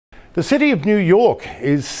The city of New York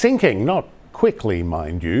is sinking, not quickly,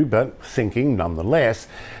 mind you, but sinking nonetheless.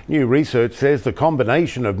 New research says the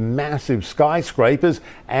combination of massive skyscrapers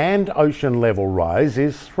and ocean level rise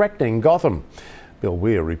is threatening Gotham. Bill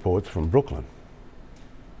Weir reports from Brooklyn.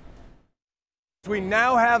 We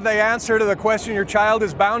now have the answer to the question your child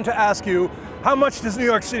is bound to ask you: how much does New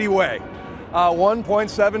York City weigh?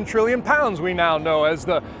 1.7 trillion pounds, we now know, as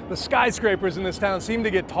the skyscrapers in this town seem to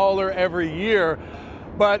get taller every year.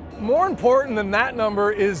 But more important than that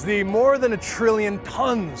number is the more than 1 trillion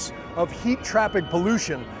tons of heat traffic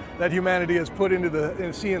pollution that humanity has put into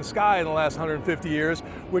the sea and sky in the last 150 years,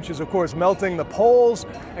 which is of course melting the poles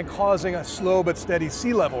and causing a slow but steady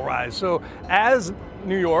sea level rise. So as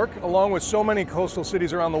New York, along with so many coastal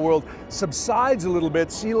cities around the world, subsides a little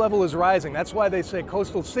bit, sea level is rising. That's why they say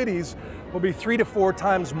coastal cities will be 3 to 4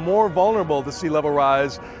 times more vulnerable to sea level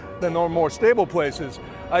rise than the more stable places.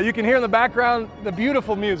 You can hear in the background the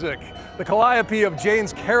beautiful music, the calliope of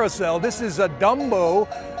Jane's Carousel. This is a Dumbo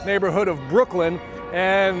neighborhood of Brooklyn.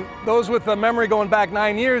 And those with a memory going back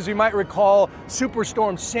 9 years, you might recall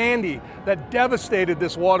Superstorm Sandy that devastated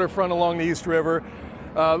this waterfront along the East River.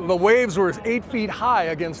 The waves were 8 feet high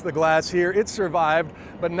against the glass here. It survived,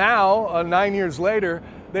 but now, 9 years later,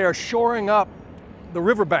 they are shoring up the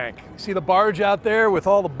riverbank. See the barge out there with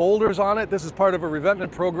all the boulders on it? This is part of a revetment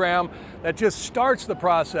program that just starts the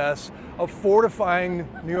process of fortifying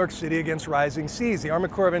New York City against rising seas. The Army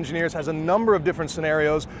Corps of Engineers has a number of different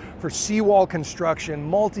scenarios for seawall construction,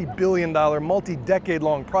 multi-billion-dollar,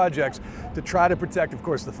 multi-decade-long projects to try to protect, of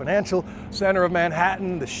course, the financial center of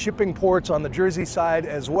Manhattan, the shipping ports on the Jersey side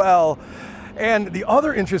as well. And the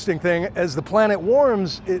other interesting thing, as the planet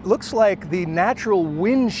warms, it looks like the natural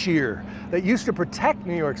wind shear that used to protect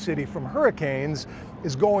New York City from hurricanes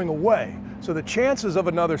is going away. So the chances of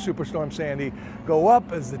another Superstorm Sandy go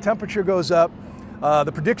up as the temperature goes up.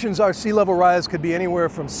 The predictions are sea level rise could be anywhere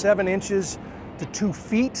from 7 inches to 2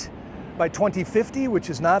 feet by 2050, which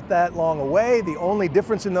is not that long away. The only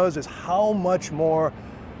difference in those is how much more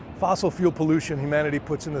fossil fuel pollution humanity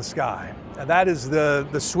puts in the sky. And that is the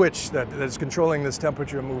switch that is controlling this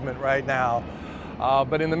temperature movement right now.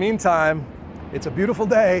 But in the meantime, it's a beautiful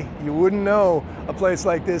day. You wouldn't know a place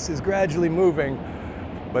like this is gradually moving,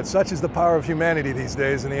 but such is the power of humanity these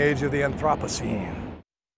days in the age of the Anthropocene.